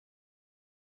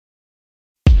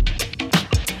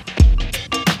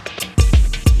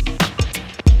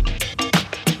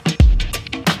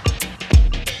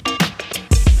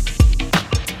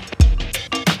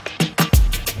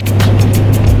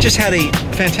just had a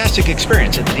fantastic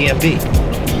experience at the DMV.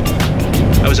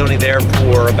 I was only there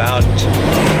for about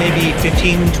maybe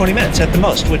 15, 20 minutes at the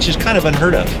most, which is kind of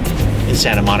unheard of in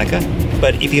Santa Monica.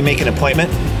 But if you make an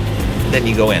appointment, then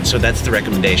you go in. So that's the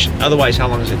recommendation. Otherwise, how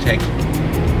long does it take?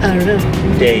 I don't know.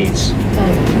 Days,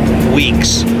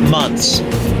 weeks, months,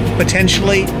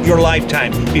 potentially your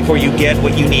lifetime before you get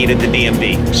what you need at the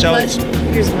DMV. So but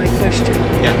here's my question.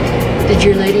 Yeah. Did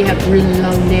your lady have really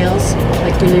long nails?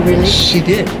 Like really? She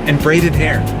did, and braided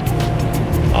hair.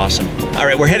 Awesome. All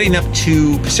right, we're heading up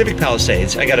to Pacific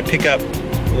Palisades. I got to pick up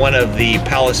one of the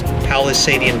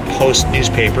Palisadian Post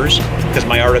newspapers because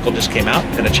my article just came out.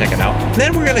 I'm gonna check it out.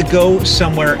 Then we're gonna go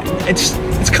somewhere. It's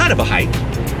kind of a hike.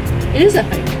 It is a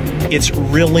hike. It's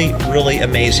really, really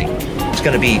amazing. It's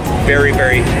gonna be very,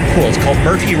 very cool. It's called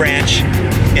Murphy Ranch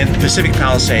in Pacific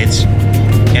Palisades,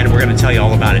 and we're gonna tell you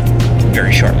all about it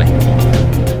very shortly.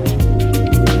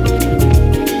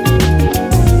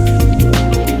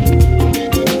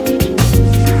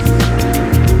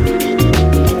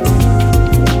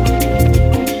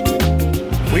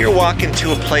 Walking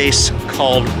to a place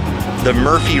called the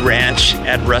Murphy Ranch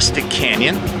at Rustic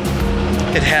Canyon.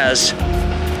 It has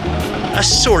a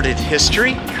sordid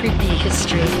history. Creepy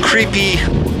history. Creepy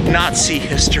Nazi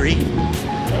history.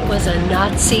 It was a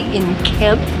Nazi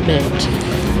encampment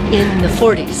in the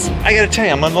 40s. I gotta tell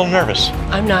you, I'm a little nervous.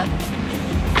 I'm not.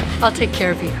 I'll take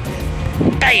care of you.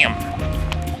 Bam!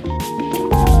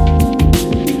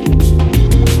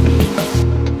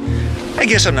 I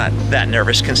guess I'm not that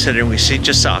nervous considering we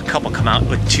just saw a couple come out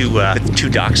with two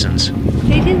dachshunds.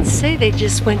 They didn't say they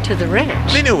just went to the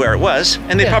ranch. They knew where it was,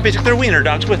 and they probably took their wiener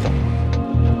dogs with them.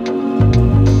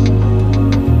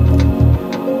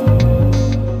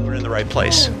 We're in the right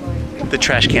place. The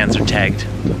trash cans are tagged.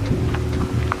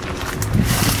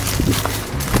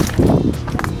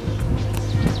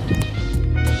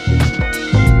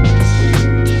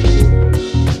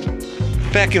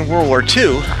 Back in World War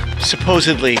II,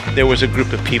 supposedly there was a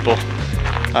group of people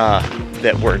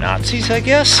that were Nazis, I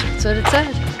guess. That's what it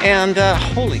said. And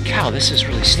holy cow, this is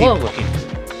really steep looking.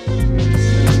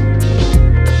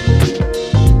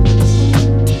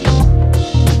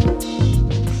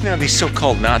 Now these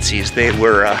so-called Nazis, they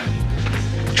were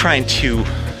trying to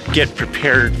get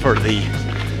prepared for the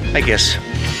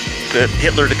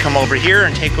Hitler to come over here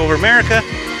and take over America.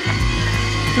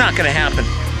 Not gonna happen.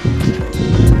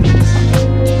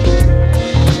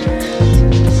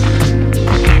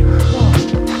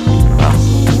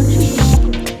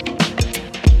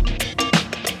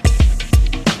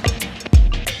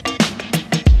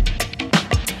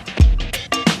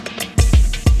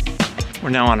 We're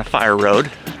now on a fire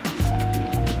road.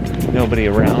 Nobody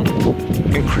around.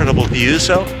 Incredible views,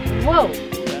 though. Whoa.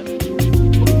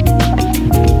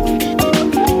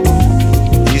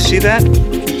 Do you see that?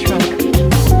 The truck.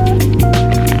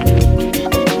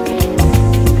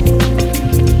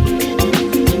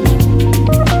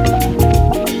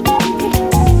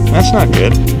 That's not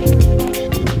good.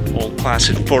 Old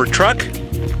classic Ford truck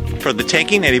for the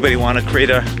taking. Anybody want to create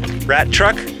a rat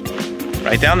truck?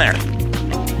 Right down there.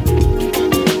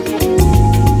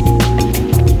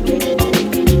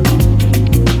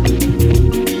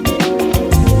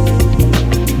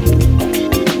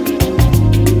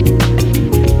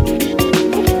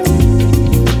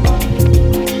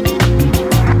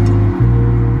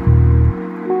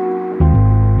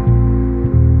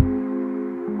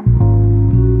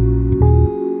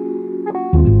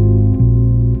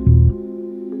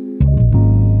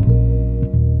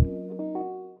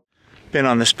 Been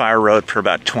on this fire road for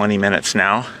about 20 minutes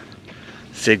now,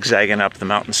 zigzagging up the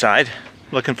mountainside,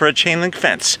 looking for a chain link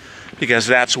fence, because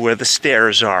that's where the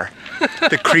stairs are.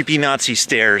 The creepy Nazi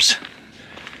stairs.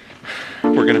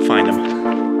 We're gonna find them.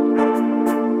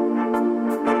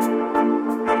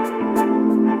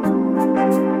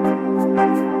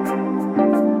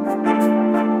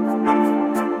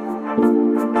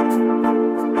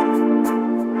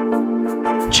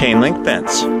 Chain link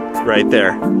fence, right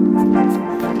there.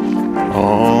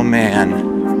 Oh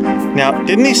man. Now,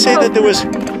 didn't he say that there was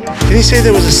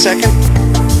a second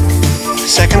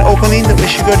opening that we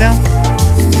should go down?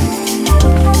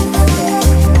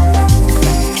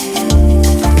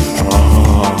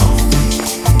 Oh.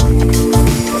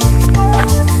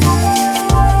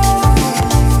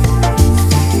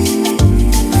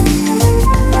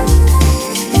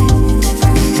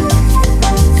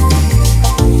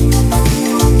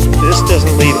 This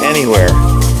doesn't lead anywhere.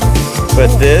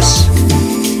 But this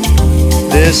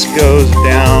goes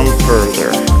down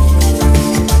further.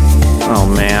 Oh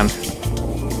man.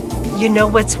 You know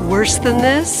what's worse than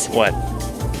this? What?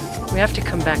 We have to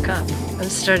come back up. I'm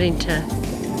starting to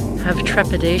have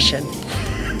trepidation.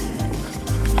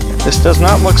 This does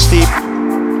not look steep,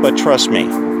 but trust me,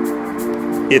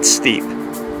 it's steep.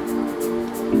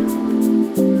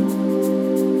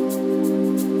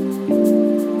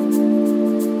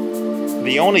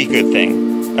 The only good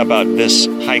thing about this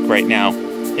hike right now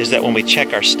is that when we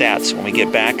check our stats, when we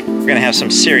get back, we're gonna have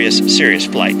some serious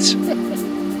flights.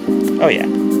 Oh yeah.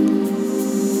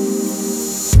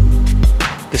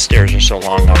 The stairs are so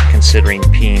long, I'm considering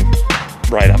peeing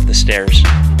right up the stairs.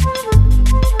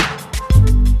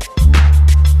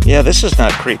 Yeah, this is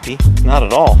not creepy, not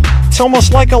at all. It's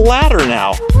almost like a ladder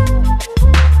now.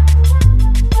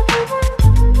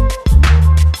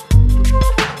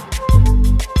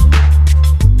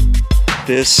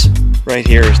 This right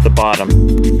here is the bottom.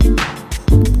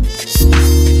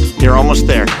 You're almost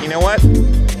there. You know what?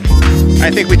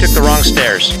 I think we took the wrong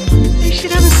stairs. They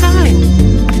should have a sign.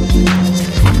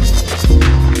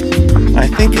 I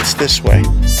think it's this way. I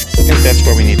think that's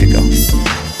where we need to go.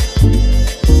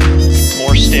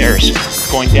 More stairs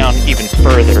going down even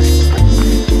further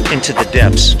into the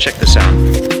depths. Check this out.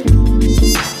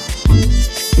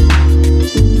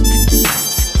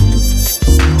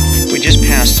 We just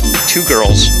passed two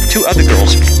other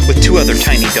girls with two other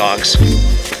tiny dogs.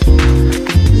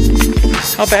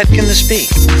 How bad can this be?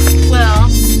 Well.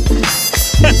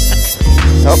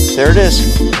 Oh, there it is.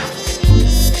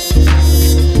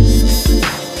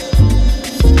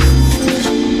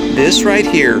 This right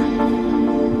here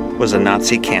was a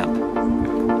Nazi camp.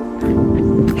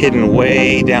 Hidden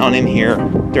way down in here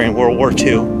during World War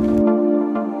II.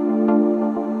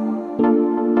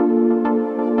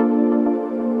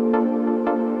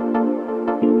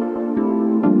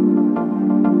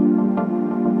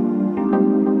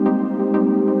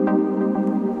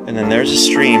 And then there's a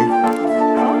stream.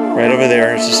 Right over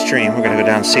there is a stream. We're gonna go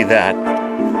down and see that.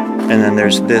 And then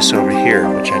there's this over here,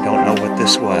 which I don't know what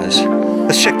this was.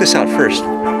 Let's check this out first.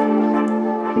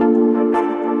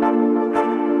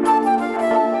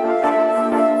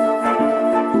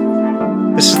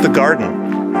 This is the garden.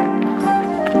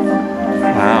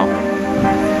 Wow.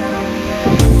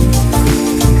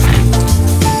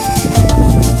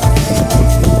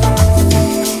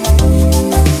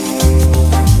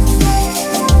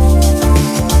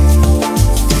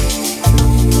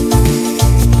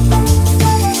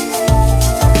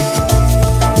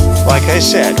 Like I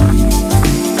said,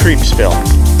 Creepsville.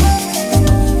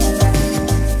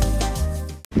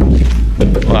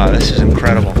 Wow, this is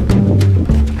incredible.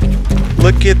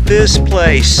 Look at this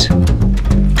place.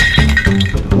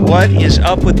 What is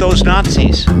up with those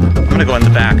Nazis? I'm gonna go in the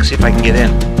back, see if I can get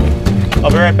in. I'll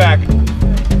be right back.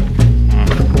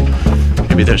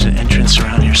 Maybe there's an entrance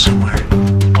around here somewhere.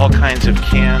 All kinds of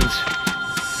cans,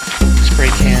 spray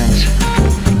cans.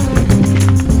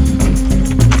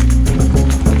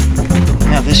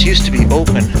 Now this used to be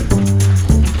open.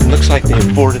 It looks like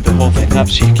they've boarded the whole thing up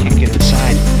so you can't get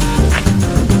inside.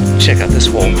 Check out this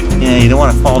hole. Yeah, you don't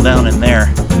want to fall down in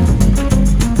there.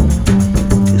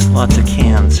 There's lots of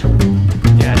cans.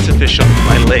 Yeah, it's official.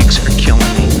 My legs are killing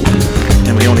me.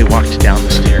 And we only walked down the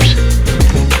stairs.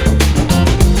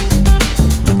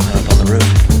 Up on the roof.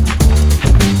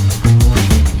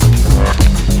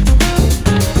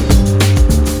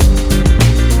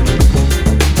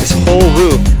 This whole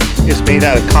roof is made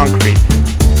out of concrete.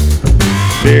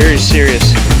 Very serious.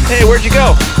 Hey, where'd you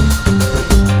go?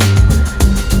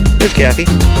 There's Kathie.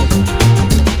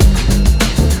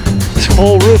 This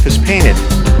whole roof is painted.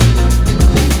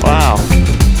 Wow.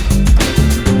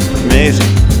 Amazing.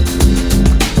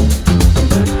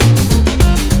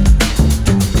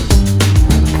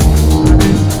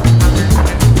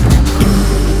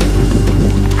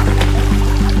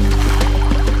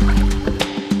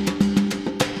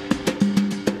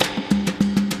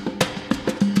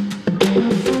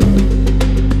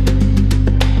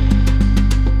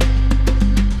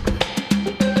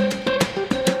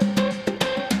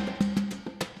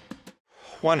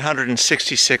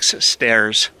 $166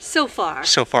 stairs. So far.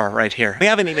 So far, right here. We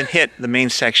haven't even hit the main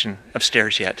section of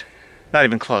stairs yet. Not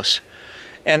even close.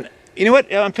 And you know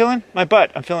what I'm feeling? My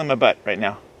butt. I'm feeling my butt right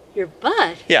now. Your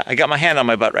butt? Yeah, I got my hand on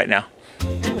my butt right now.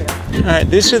 All right,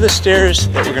 these are the stairs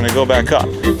that we're gonna go back up.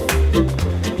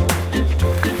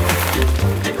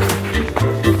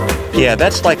 Yeah,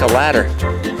 that's like a ladder.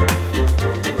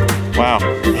 Wow,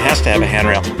 it has to have a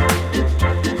handrail.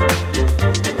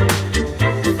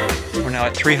 Now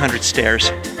at 300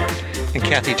 stairs, and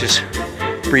Kathie just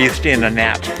breathed in a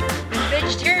nap.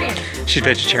 Vegetarian. She's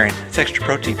vegetarian. It's extra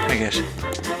protein, I guess.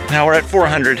 Now we're at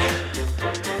 400.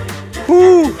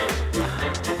 Woo!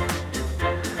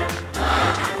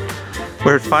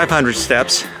 We're at 500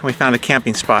 steps, and we found a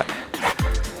camping spot.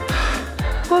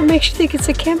 What makes you think it's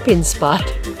a camping spot?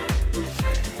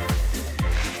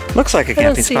 Looks like a I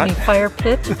camping don't see spot. any fire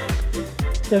pit.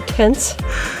 No tents.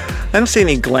 I don't see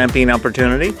any glamping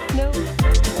opportunity. No.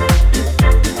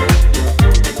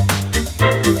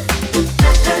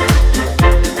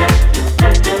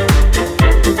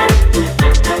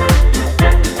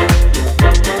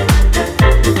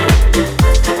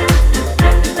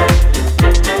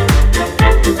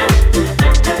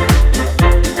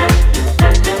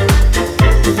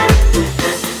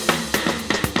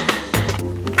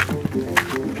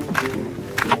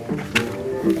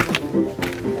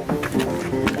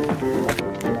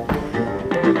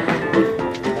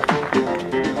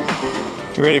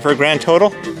 You ready for a grand total?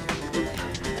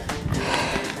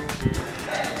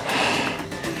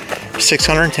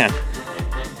 610.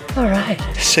 All right.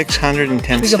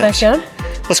 610 We go back steps. down?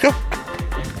 Let's go.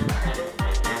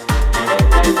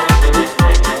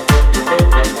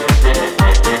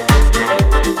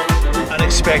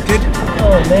 Unexpected.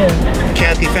 Oh man.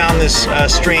 Kathie found this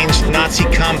strange Nazi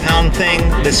compound thing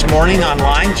this morning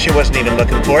online. She wasn't even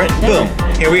looking for it. Boom,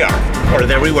 here we are. Or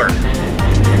there we were.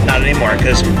 Not anymore,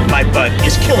 because my butt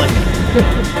is killing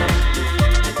me.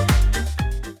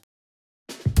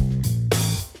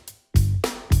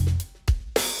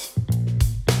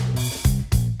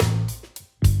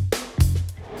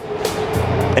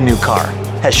 A new car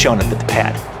has shown up at the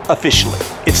pad. Officially,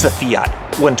 it's the FIAT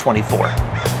 124.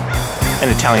 An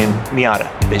Italian Miata,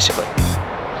 basically.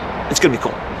 It's gonna be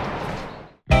cool.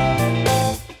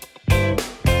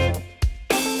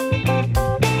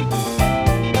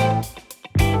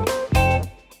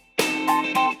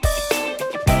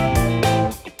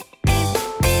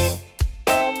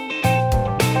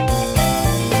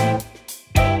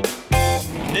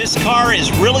 This car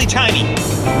is really tiny.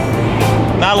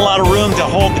 Not a lot of room to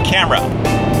hold the camera.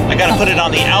 I gotta put it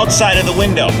on the outside of the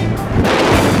window.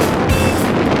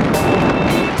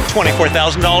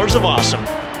 $24,000 of awesome.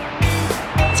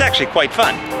 It's actually quite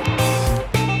fun.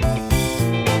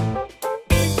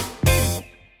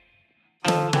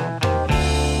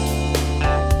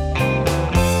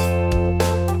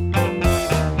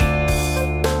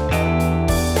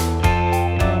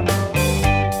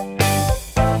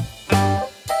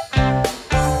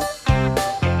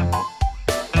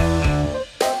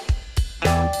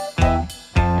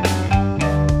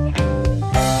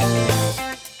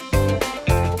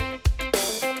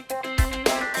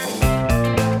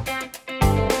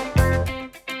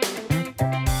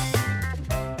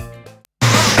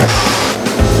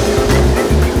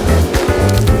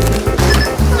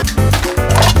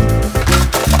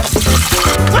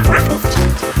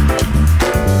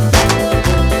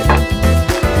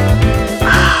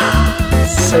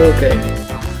 So good.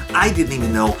 I didn't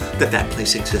even know that that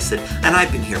place existed, and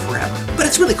I've been here forever. But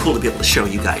it's really cool to be able to show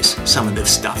you guys some of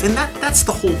this stuff, and that's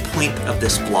the whole point of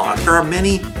this vlog. There are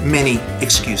many, many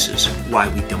excuses why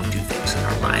we don't do things in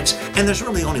our lives, and there's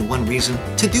really only one reason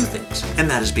to do things, and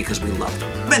that is because we love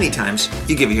them. Many times,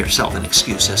 you give yourself an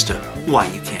excuse as to why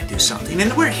you can't do something,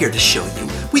 and we're here to show you.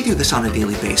 We do this on a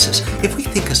daily basis. If we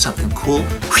think of something cool,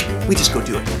 we just go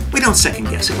do it. We don't second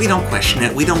guess it, we don't question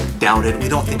it, we don't doubt it, we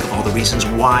don't think of all the reasons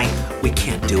why we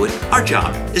can't do it. Our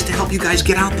job is to help you guys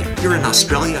get out there. If you're in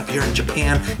Australia, if you're in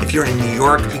Japan, if you're in New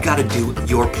York, you gotta do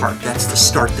your part. That's to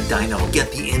start the dyno,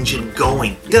 get the engine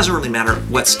going. It doesn't really matter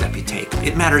what step you take.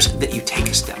 It matters that you take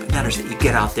a step. It matters that you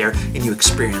get out there and you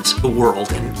experience the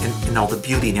world and all the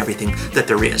beauty and everything that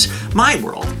there is. My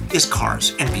world is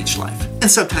cars and beach life. And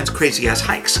sometimes crazy ass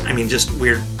hikes. I mean, just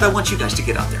weird. But I want you guys to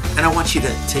get out there. And I want you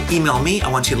to email me. I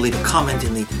want you to leave a comment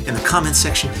in the comment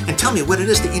section and tell me what it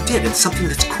is that you did. It's something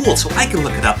that's cool so I can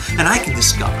look it up and I can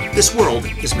discover. This world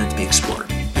is meant to be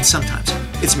explored. And sometimes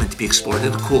it's meant to be explored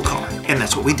in a cool car. And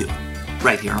that's what we do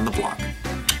right here on the vlog.